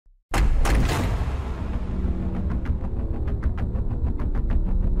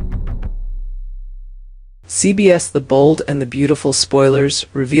CBS The Bold and the Beautiful spoilers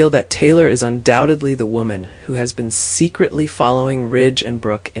reveal that Taylor is undoubtedly the woman who has been secretly following Ridge and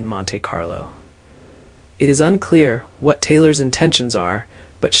Brooke in Monte Carlo. It is unclear what Taylor's intentions are,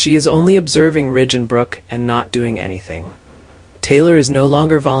 but she is only observing Ridge and Brooke and not doing anything. Taylor is no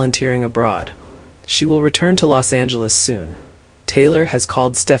longer volunteering abroad. She will return to Los Angeles soon. Taylor has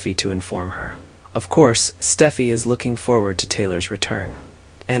called Steffi to inform her. Of course, Steffi is looking forward to Taylor's return.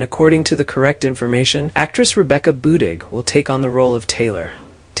 And according to the correct information, actress Rebecca Budig will take on the role of Taylor.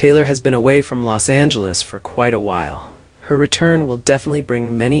 Taylor has been away from Los Angeles for quite a while. Her return will definitely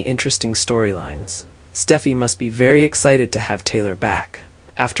bring many interesting storylines. Steffi must be very excited to have Taylor back.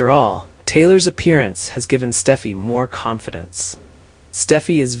 After all, Taylor's appearance has given Steffi more confidence.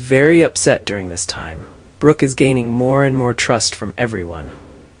 Steffi is very upset during this time. Brooke is gaining more and more trust from everyone.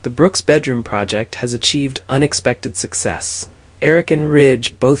 The Brooks Bedroom project has achieved unexpected success. Eric and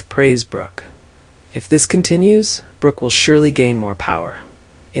Ridge both praise Brooke. If this continues, Brooke will surely gain more power.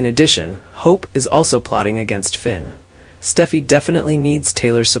 In addition, Hope is also plotting against Finn. Steffi definitely needs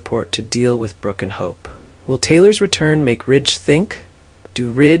Taylor's support to deal with Brooke and Hope. Will Taylor's return make Ridge think?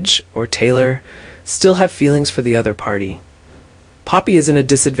 Do Ridge or Taylor still have feelings for the other party? Poppy is in a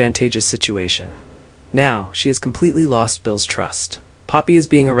disadvantageous situation. Now, she has completely lost Bill's trust. Poppy is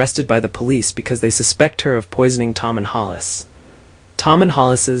being arrested by the police because they suspect her of poisoning Tom and Hollis. Tom and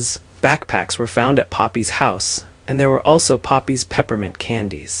Hollis's backpacks were found at Poppy's house, and there were also Poppy's peppermint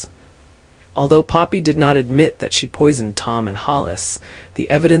candies. Although Poppy did not admit that she poisoned Tom and Hollis, the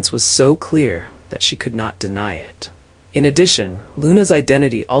evidence was so clear that she could not deny it. In addition, Luna's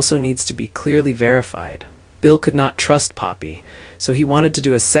identity also needs to be clearly verified. Bill could not trust Poppy, so he wanted to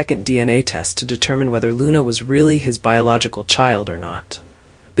do a second DNA test to determine whether Luna was really his biological child or not.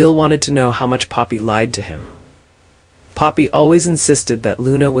 Bill wanted to know how much Poppy lied to him. Poppy always insisted that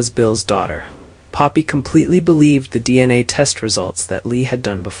Luna was Bill's daughter. Poppy completely believed the DNA test results that Lee had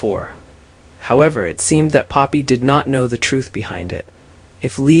done before. However, it seemed that Poppy did not know the truth behind it.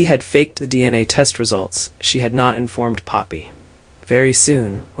 If Lee had faked the DNA test results, she had not informed Poppy. Very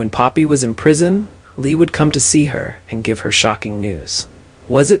soon, when Poppy was in prison, Lee would come to see her and give her shocking news.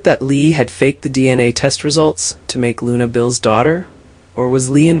 Was it that Lee had faked the DNA test results to make Luna Bill's daughter? Or was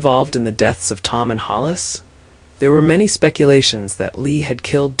Lee involved in the deaths of Tom and Hollis? There were many speculations that Lee had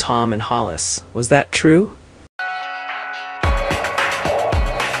killed Tom and Hollis. Was that true?